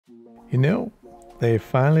You know, they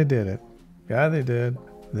finally did it. Yeah, they did.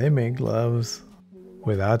 They made gloves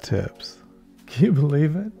without tips. Can you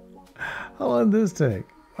believe it? How long did this take?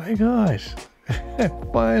 My gosh.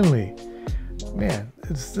 Finally. Man,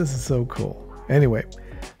 this is so cool. Anyway,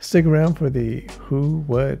 stick around for the who,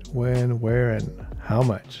 what, when, where, and how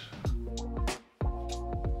much.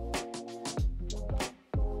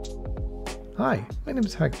 Hi, my name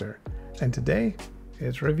is Hector, and today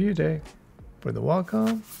is review day for the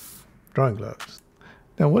Wacom Drawing Gloves.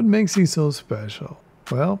 Now, what makes these so special?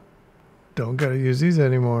 Well, don't gotta use these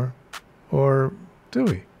anymore. Or do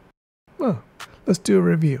we? Well, let's do a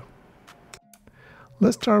review.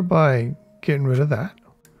 Let's start by getting rid of that.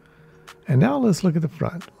 And now let's look at the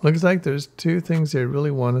front. Looks like there's two things they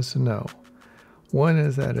really want us to know. One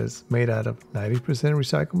is that it's made out of 90%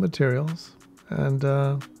 recycled materials, and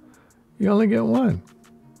you only get one.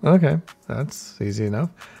 Okay, that's easy enough.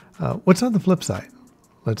 What's on the flip side?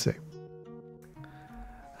 Let's see.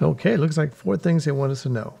 Okay, looks like four things they want us to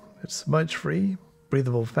know. It's smudge-free,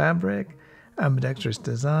 breathable fabric, ambidextrous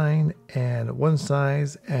design, and one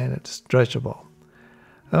size, and it's stretchable.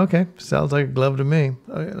 Okay, sounds like a glove to me.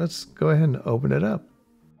 Okay, let's go ahead and open it up.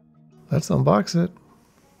 Let's unbox it,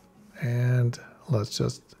 and let's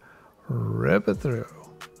just rip it through.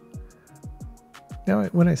 Now,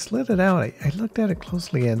 when I slid it out, I looked at it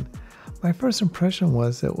closely, and my first impression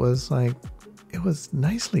was it was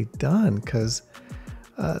nicely done, because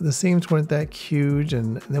the seams weren't that huge,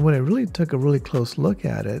 and then when I really took a really close look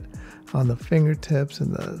at it on the fingertips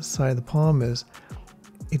and the side of the palm,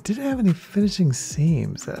 it didn't have any finishing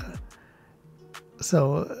seams.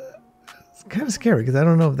 So it's kind of scary, because I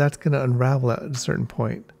don't know if that's going to unravel at a certain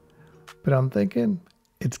point, but I'm thinking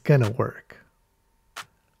it's going to work.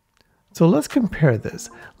 So let's compare this.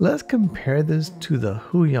 Let's compare this to the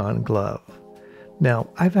Wacom glove. Now,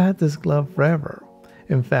 I've had this glove forever.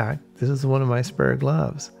 In fact, this is one of my spare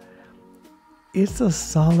gloves. It's a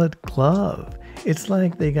solid glove. It's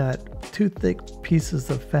like they got two thick pieces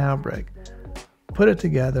of fabric, put it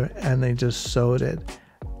together, and they just sewed it.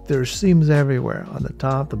 There's seams everywhere, on the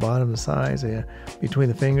top, the bottom, the sides, between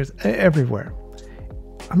the fingers, everywhere.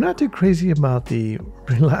 I'm not too crazy about the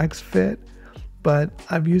relaxed fit, but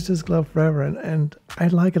I've used this glove forever, and I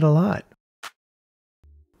like it a lot.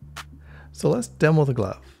 So let's demo the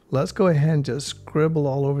glove. Let's go ahead and just scribble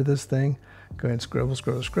all over this thing. Go ahead and scribble,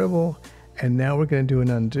 scribble, scribble. And now we're going to do an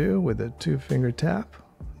undo with a 2-finger tap.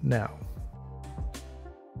 Now,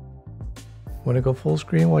 want to go full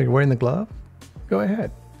screen while you're wearing the glove? Go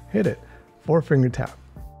ahead, hit it. 4-finger tap.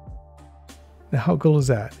 Now, how cool is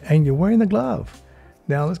that? And you're wearing the glove.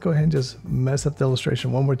 Now let's go ahead and just mess up the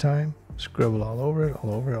illustration one more time. Scribble all over it,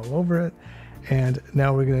 all over it, all over it. And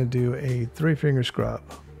now we're going to do a 3-finger scrub.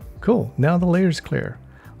 Cool, now the layer's clear.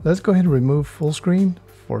 Let's go ahead and remove full screen,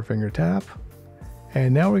 4-finger tap.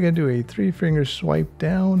 And now we're going to do a 3-finger swipe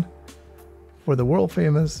down for the world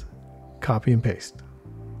famous copy and paste.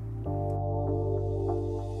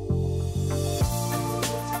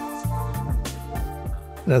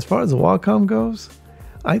 And as far as the Wacom goes,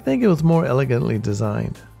 I think it was more elegantly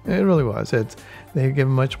designed. It really was. They give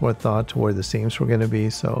much more thought to where the seams were going to be.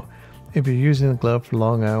 So if you're using the glove for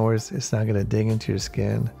long hours, it's not going to dig into your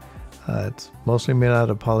skin. It's mostly made out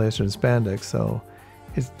of polyester and spandex, so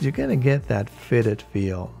you're going to get that fitted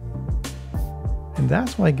feel. And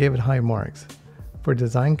that's why I gave it high marks for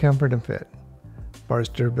design, comfort, and fit. As far as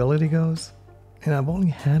durability goes, and I've only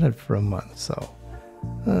had it for a month, so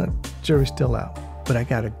jury's still out, but I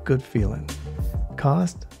got a good feeling.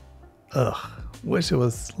 Cost? Ugh, wish it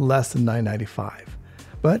was less than $9.95,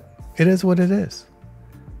 but it is what it is.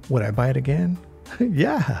 Would I buy it again?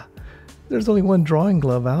 Yeah. There's only one drawing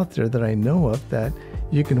glove out there that I know of that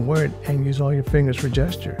you can wear it and use all your fingers for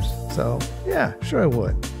gestures. So yeah, sure I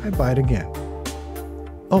would. I'd buy it again.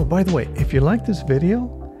 Oh, by the way, if you like this video,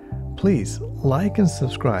 please like and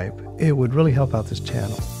subscribe. It would really help out this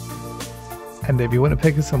channel. And if you want to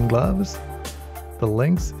pick up some gloves, the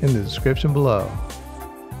link's in the description below.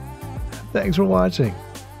 Thanks for watching.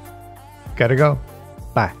 Gotta go.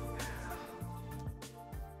 Bye.